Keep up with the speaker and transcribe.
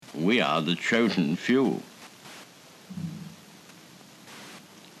We are the chosen few.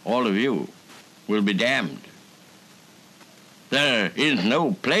 All of you will be damned. There is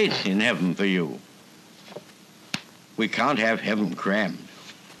no place in heaven for you. We can't have heaven crammed.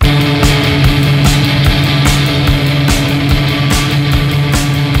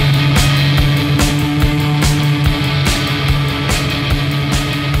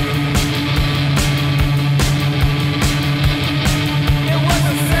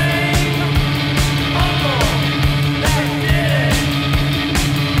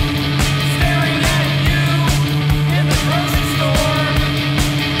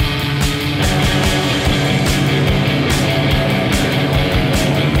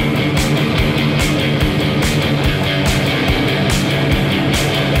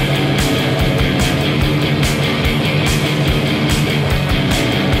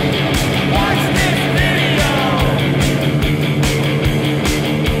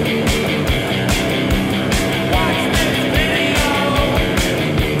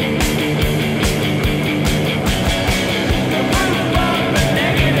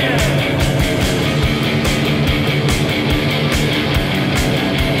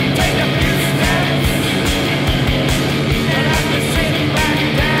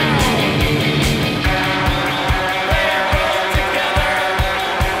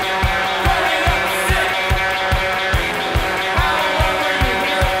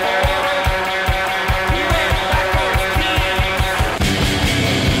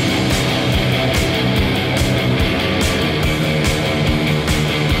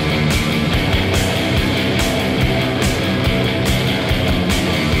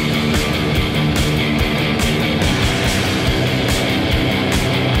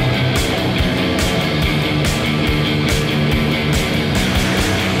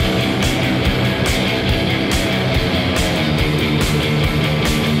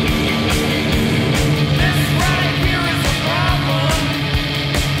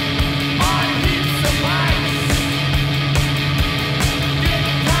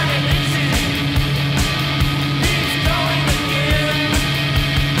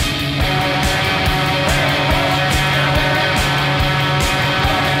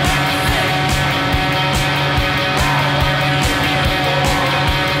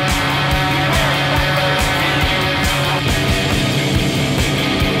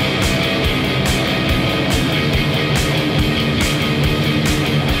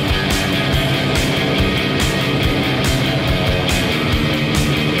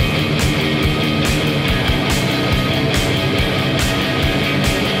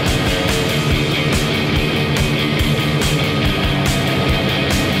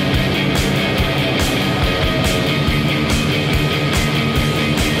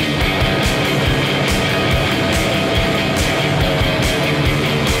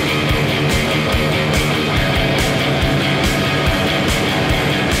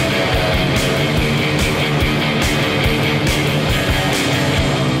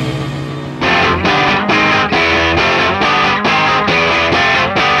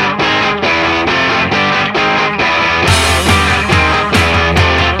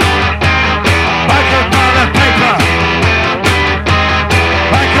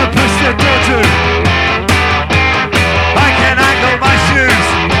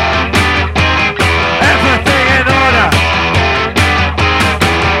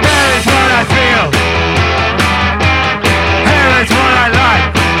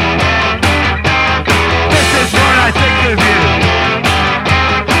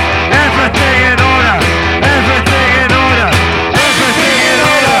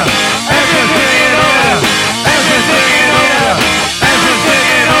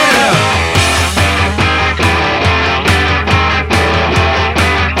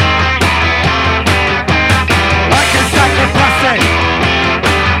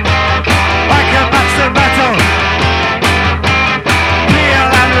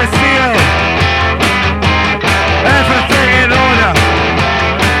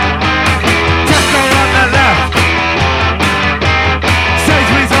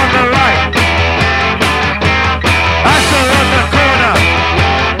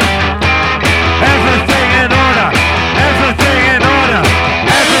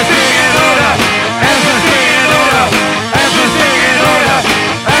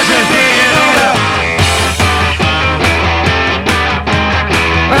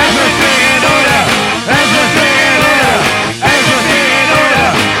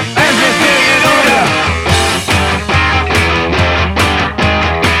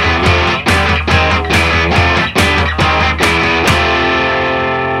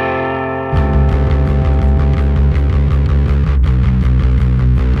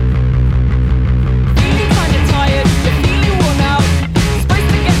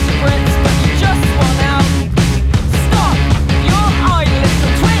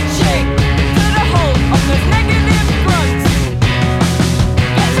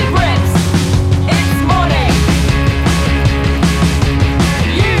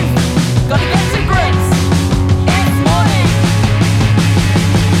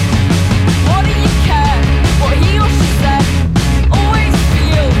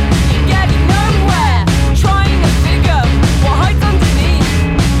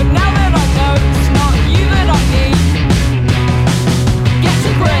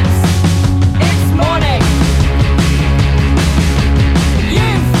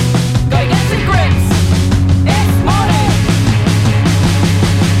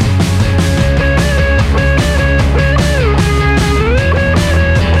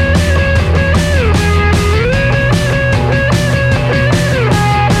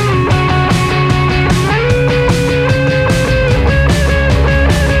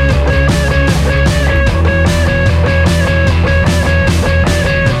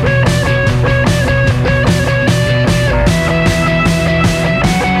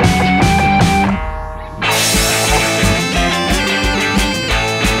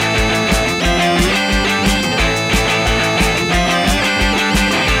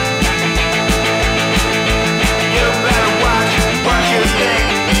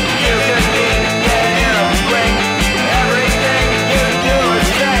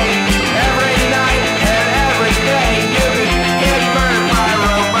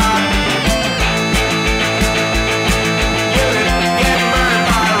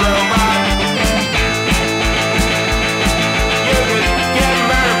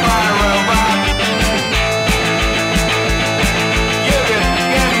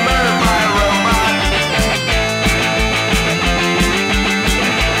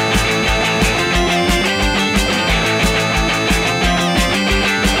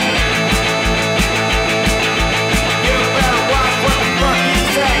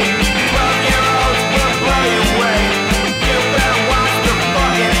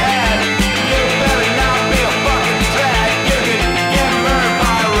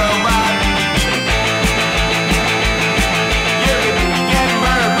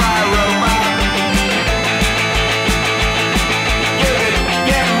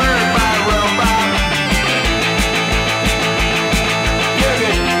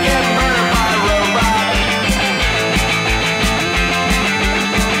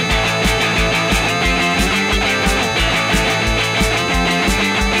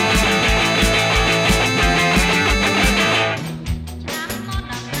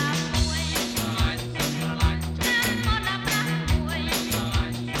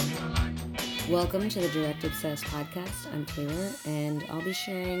 Welcome to the Direct Obsessed podcast. I'm Taylor, and I'll be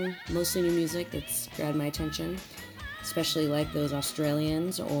sharing mostly new music that's grabbed my attention, especially like those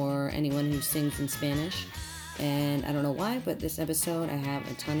Australians or anyone who sings in Spanish. And I don't know why, but this episode I have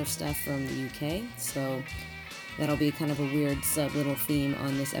a ton of stuff from the UK, so that'll be kind of a weird sub-little theme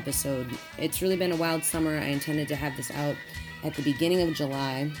on this episode. It's really been a wild summer. I intended to have this out at the beginning of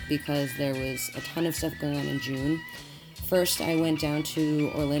July because there was a ton of stuff going on in June. First, I went down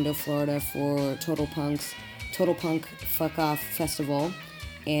to Orlando, Florida for Total Punk Fuck Off Festival,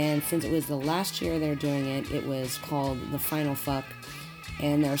 and since it was the last year they're doing it, it was called The Final Fuck,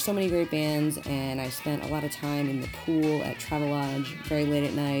 and there are so many great bands, and I spent a lot of time in the pool at Travelodge, very late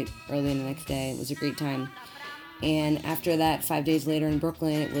at night, early in the next day. It was a great time. And after that, 5 days later in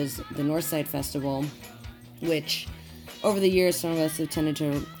Brooklyn, it was the Northside Festival, which over the years, some of us have tended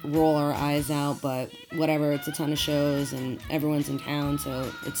to roll our eyes out, but whatever, it's a ton of shows and everyone's in town,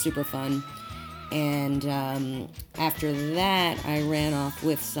 so it's super fun. And after that, I ran off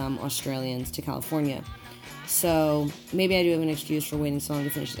with some Australians to California. So maybe I do have an excuse for waiting so long to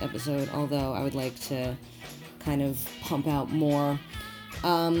finish this episode, although I would like to kind of pump out more.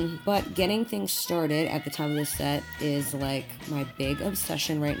 But getting things started at the top of this set is like my big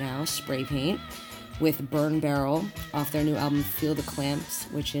obsession right now, spray paint, with Burn Barrel off their new album Feel the Clamps,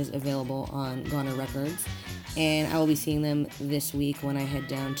 which is available on Goner Records. And I will be seeing them this week when I head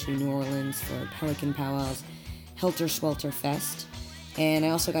down to New Orleans for Pelican Powwow's Helter Swelter Fest. And I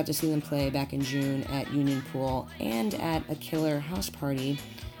also got to see them play back in June at Union Pool and at a killer house party,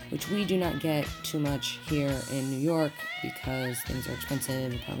 which we do not get too much here in New York because things are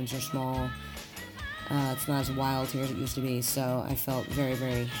expensive, apartments are small. It's not as wild here as it used to be, so I felt very,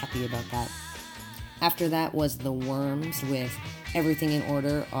 very happy about that. After that was The Worms with Everything in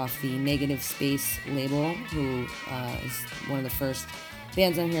Order off the Negative Space label, who is one of the first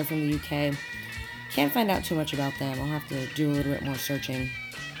bands on here from the UK. Can't find out too much about them. I'll have to do a little bit more searching.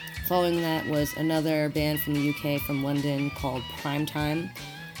 Following that was another band from the UK from London called Primetime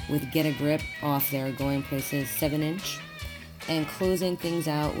with Get a Grip off their Going Places 7-inch. And closing things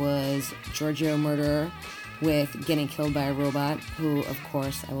out was Giorgio Murderer with Getting Killed by a Robot, who, of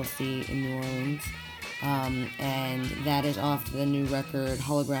course, I will see in New Orleans. And that is off the new record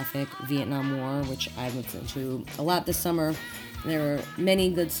Holographic Vietnam War, which I've listened to a lot this summer. There were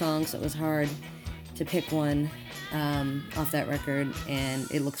many good songs, so it was hard to pick one off that record, and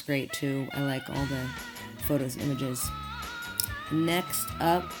it looks great too. I like all the photos, images. Next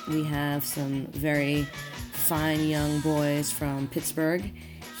up, we have some very fine young boys from Pittsburgh.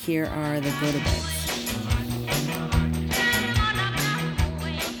 Here are the Gotobeds.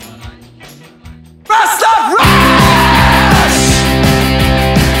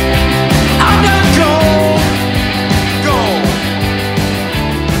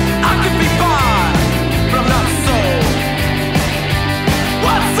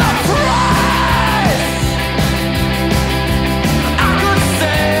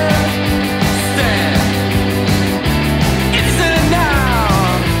 It's in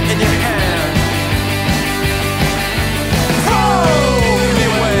now in your hand.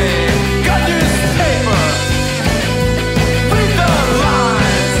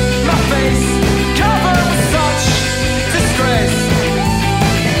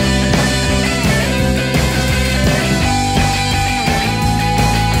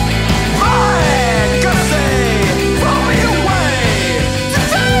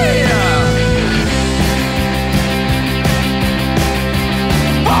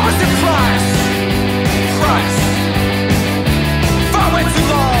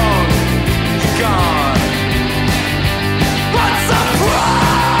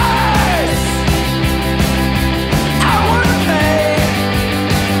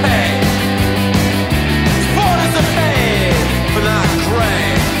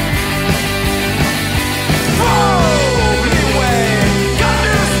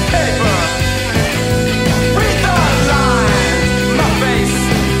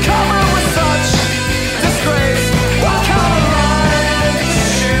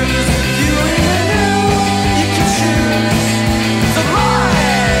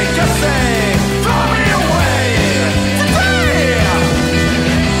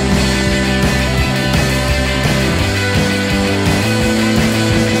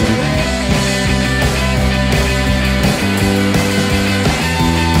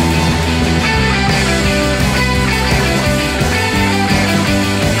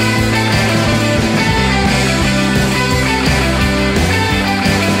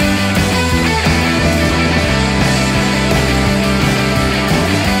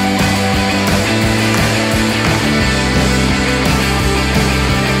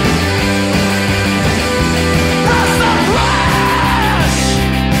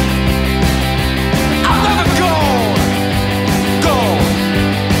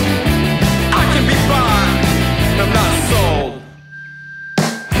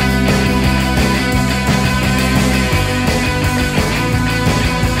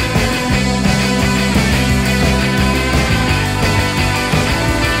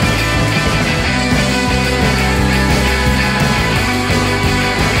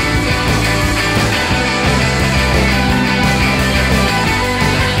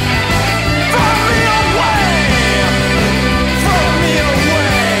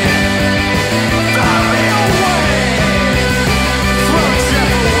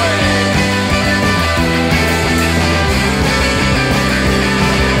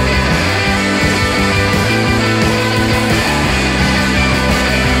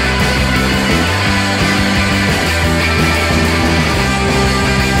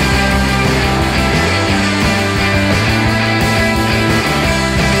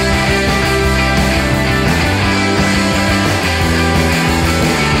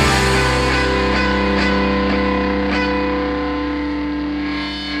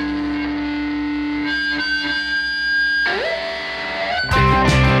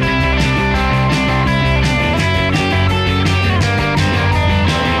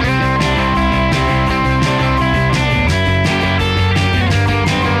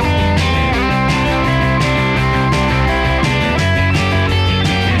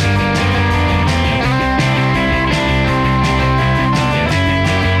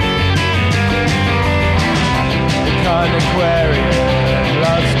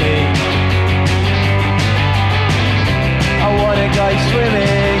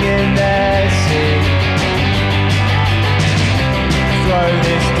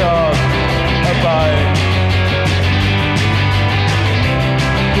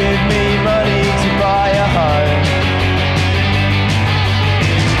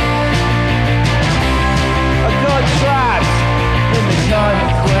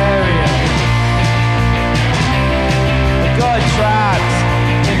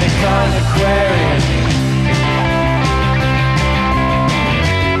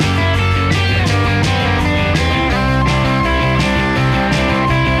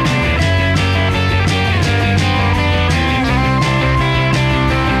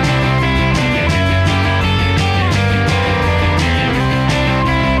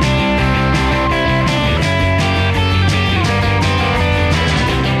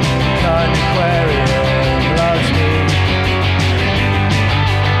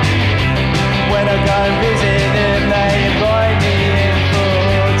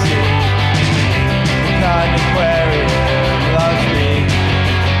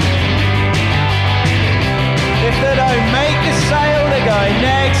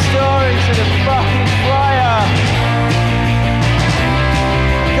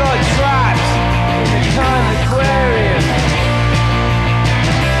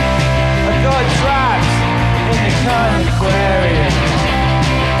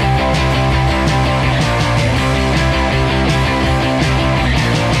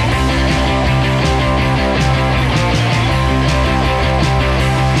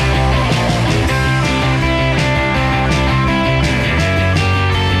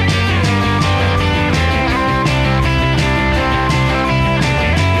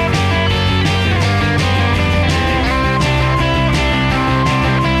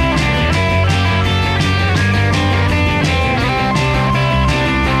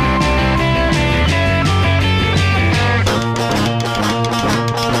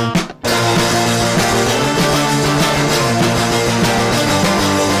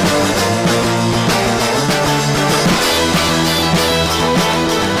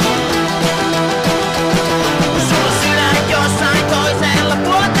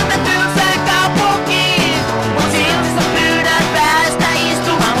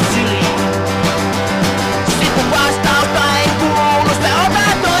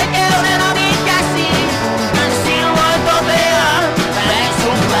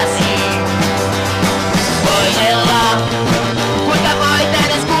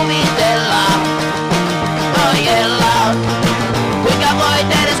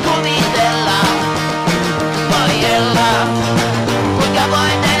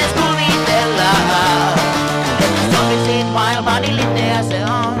 voit edes kuvitella, että sopisit maailman iliteä se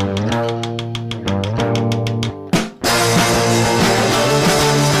on.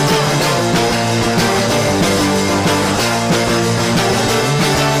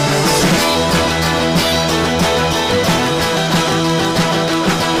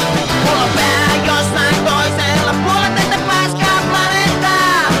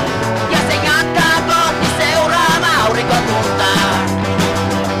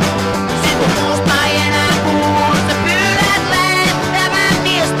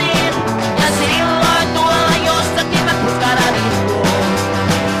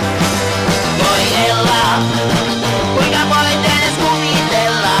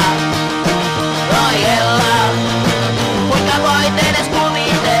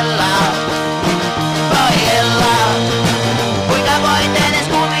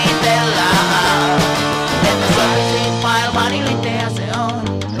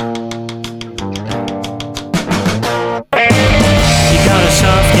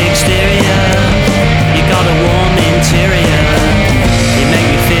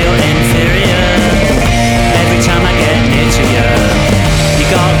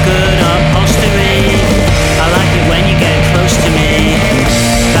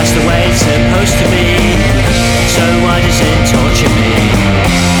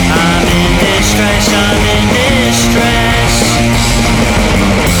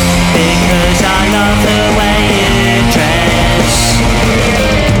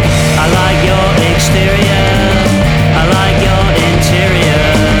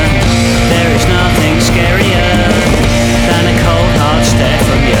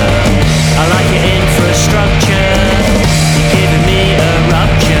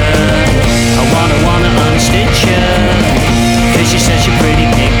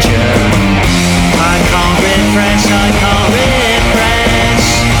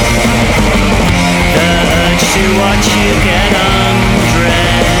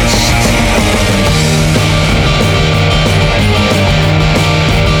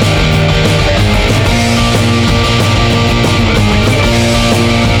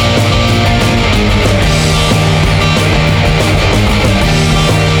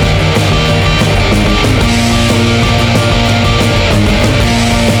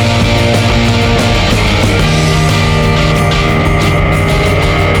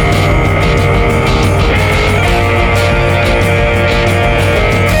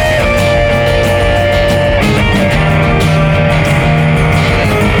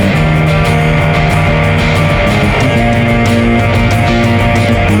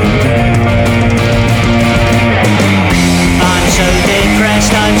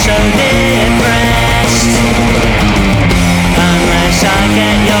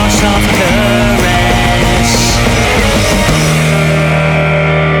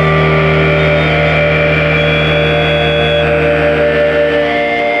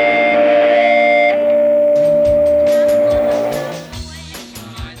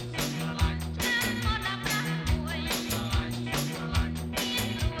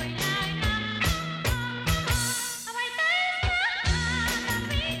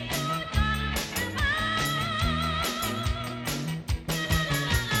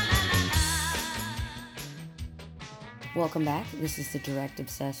 Welcome back. This is the Direct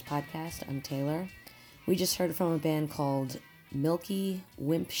Obsessed podcast. I'm Taylor. We just heard from a band called Milky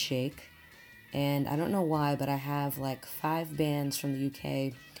Wimp Shake, and I don't know why, but I have like 5 bands from the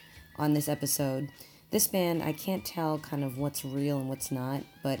UK on this episode. This band, I can't tell kind of what's real and what's not,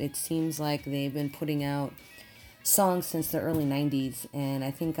 but it seems like they've been putting out songs since the early 90s, and I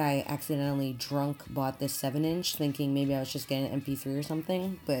think I accidentally bought this 7-inch thinking maybe I was just getting an MP3 or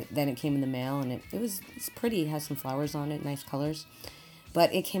something, but then it came in the mail and it's pretty. It has some flowers on it, nice colors,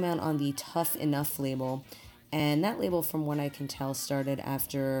 but it came out on the Tough Enough label, and that label, from what I can tell, started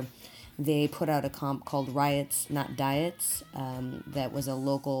after they put out a comp called Riots Not Diets, that was a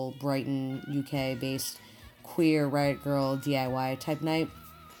local Brighton, UK based queer riot girl DIY type night,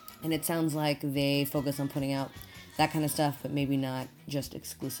 and it sounds like they focus on putting out that kind of stuff, but maybe not just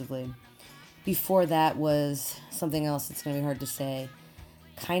exclusively. Before that was something else that's going to be hard to say.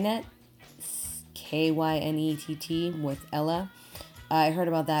 Kynett, Kynett, with Ella. I heard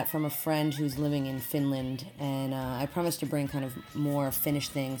about that from a friend who's living in Finland, and I promised to bring kind of more Finnish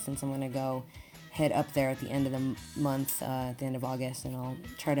things since I'm going to head up there at the end of the month, at the end of August, and I'll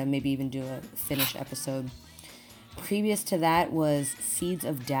try to maybe even do a Finnish episode. Previous to that was Seeds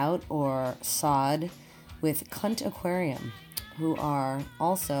of Doubt, or Sod, with Cunt Aquarium, who are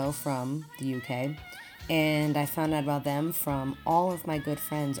also from the UK, and I found out about them from all of my good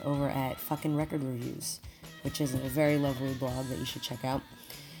friends over at Fucking Record Reviews, which is a very lovely blog that you should check out.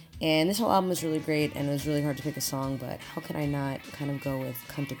 And this whole album is really great, and it was really hard to pick a song, but how could I not kind of go with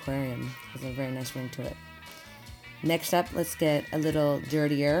Cunt Aquarium? It has a very nice ring to it. Next up, let's get a little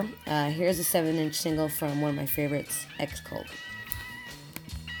dirtier. Here's a 7-inch single from one of my favorites, X-Cult.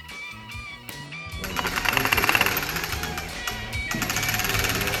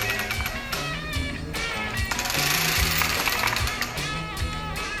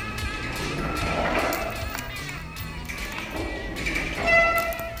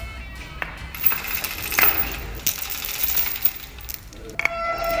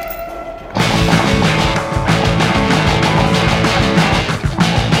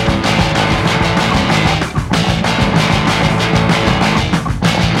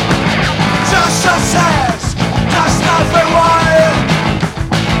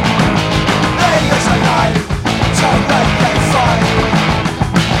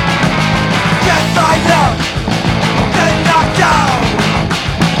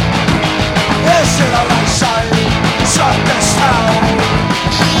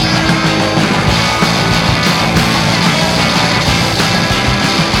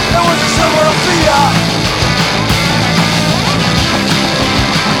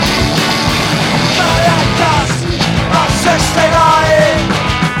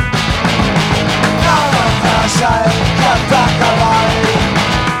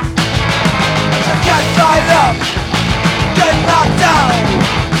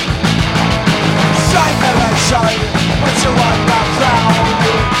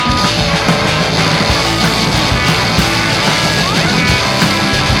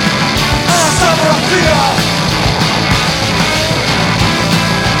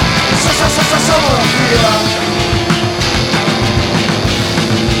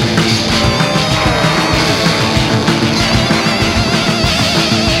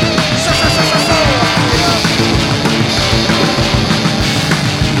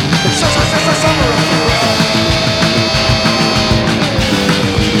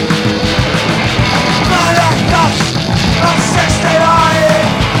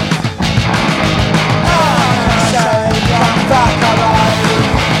 Back alive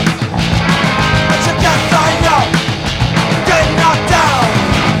to get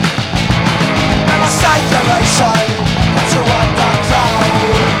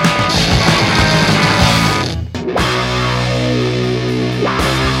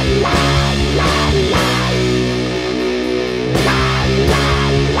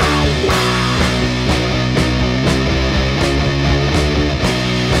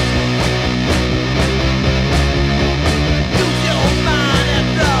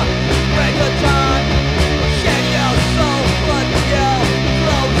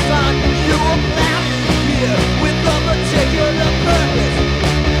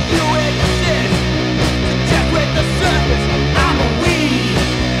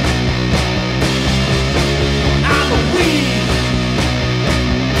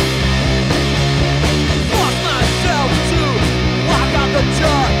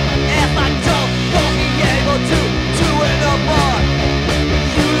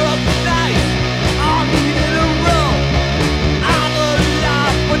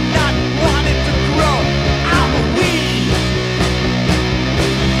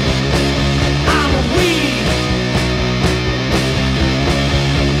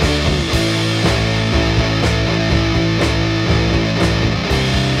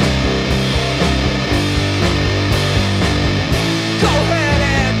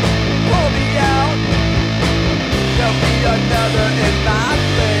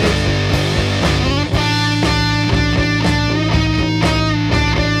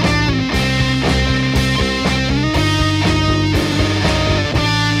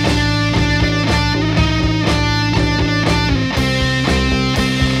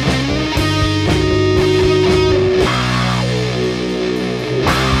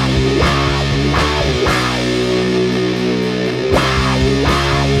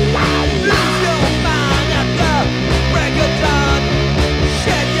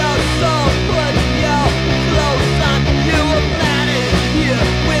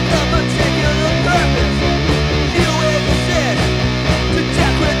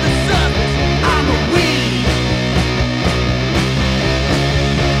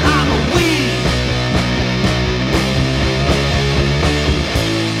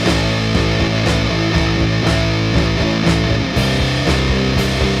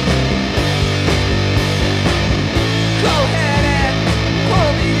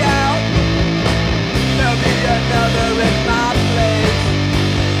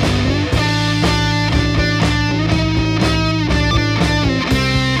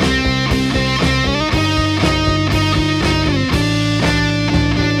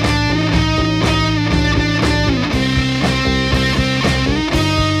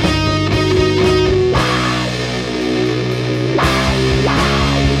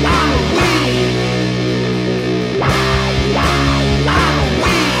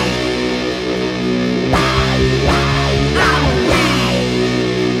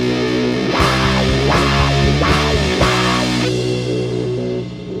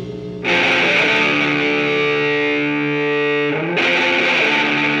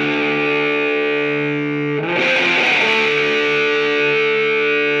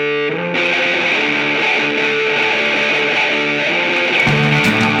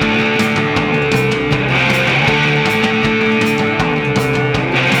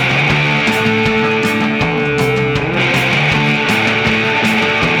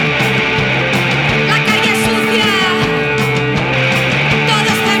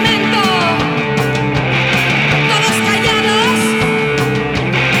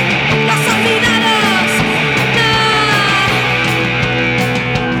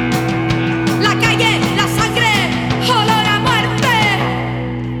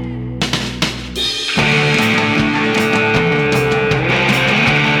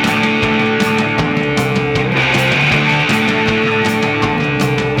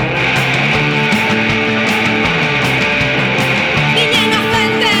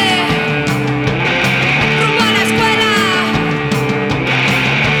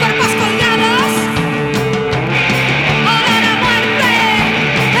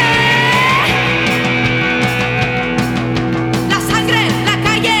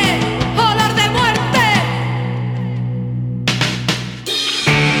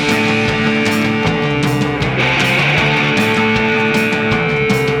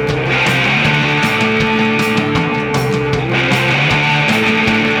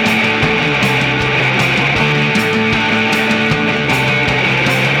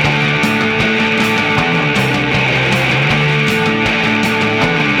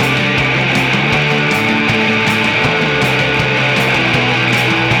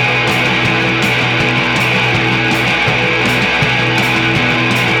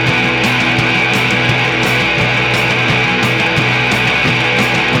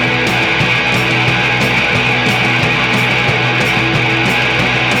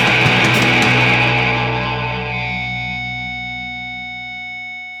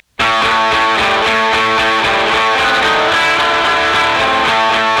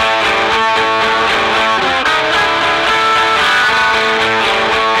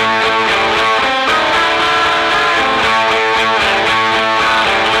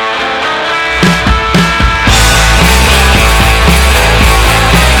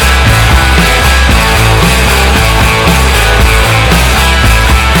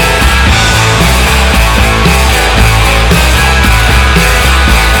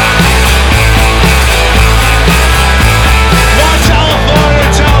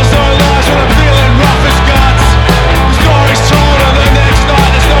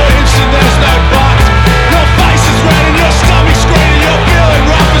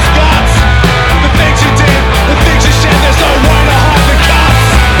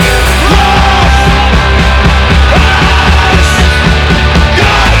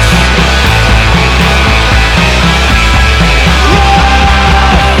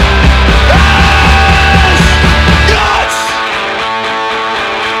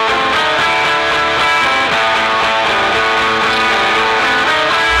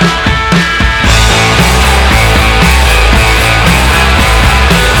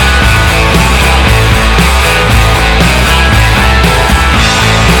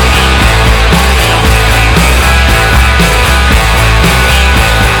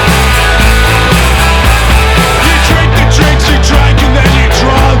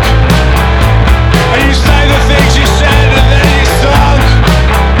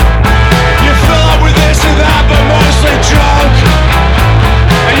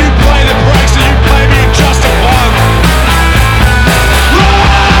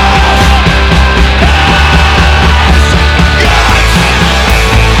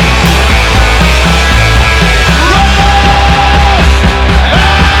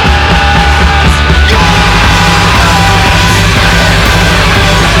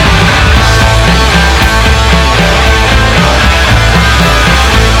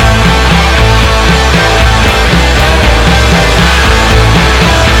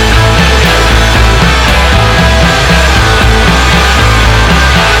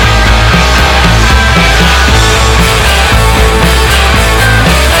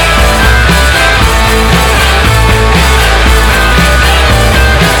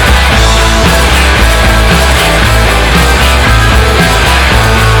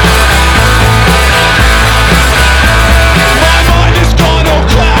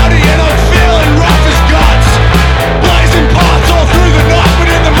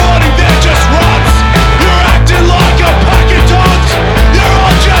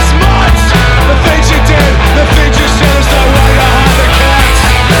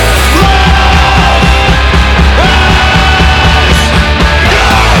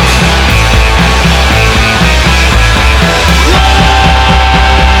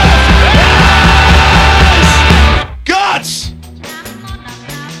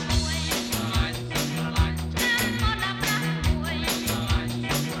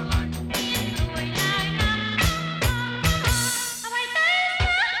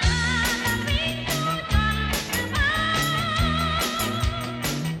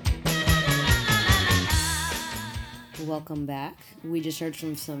welcome back. We just heard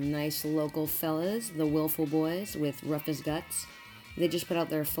from some nice local fellas, the Willful Boys with Rough as Guts. They just put out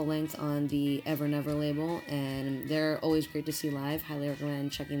their full length on the Ever Never label, and they're always great to see live. Highly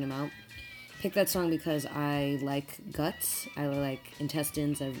recommend checking them out. Picked that song because I like guts. I like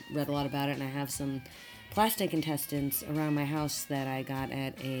intestines. I've read a lot about it, and I have some plastic intestines around my house that I got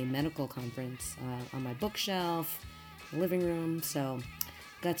at a medical conference on my bookshelf, living room, so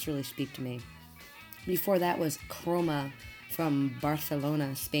guts really speak to me. Before that was Chroma from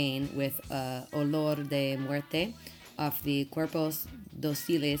Barcelona, Spain, with Olor de Muerte off the Cuerpos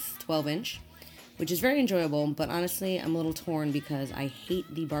Dociles 12-inch, which is very enjoyable, but honestly, I'm a little torn because I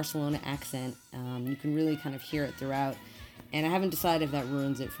hate the Barcelona accent. You can really kind of hear it throughout, and I haven't decided if that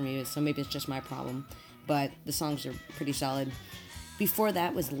ruins it for me, so maybe it's just my problem, but the songs are pretty solid. Before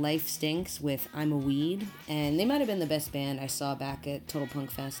that was Life Stinks with I'm a Weed, and they might have been the best band I saw back at Total Punk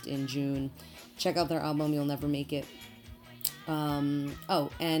Fest in June. Check out their album, You'll Never Make It. And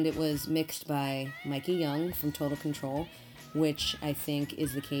it was mixed by Mikey Young from Total Control, which I think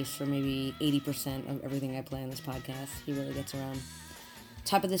is the case for maybe 80% of everything I play on this podcast. He really gets around.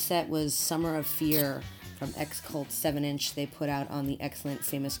 Top of the set was Summer of Fear from X-Cult 7-inch. They put out on the excellent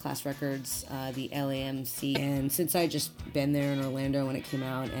Famous Class Records, the LAMC. And since I just been there in Orlando when it came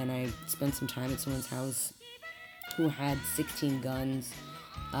out, and I spent some time at someone's house who had 16 guns,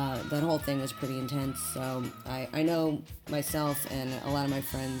 that whole thing was pretty intense. So I know myself and a lot of my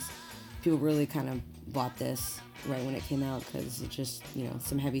friends, people really kind of bought this right when it came out because it's just,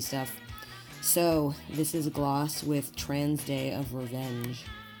 some heavy stuff. So this is Gloss with Trans Day of Revenge.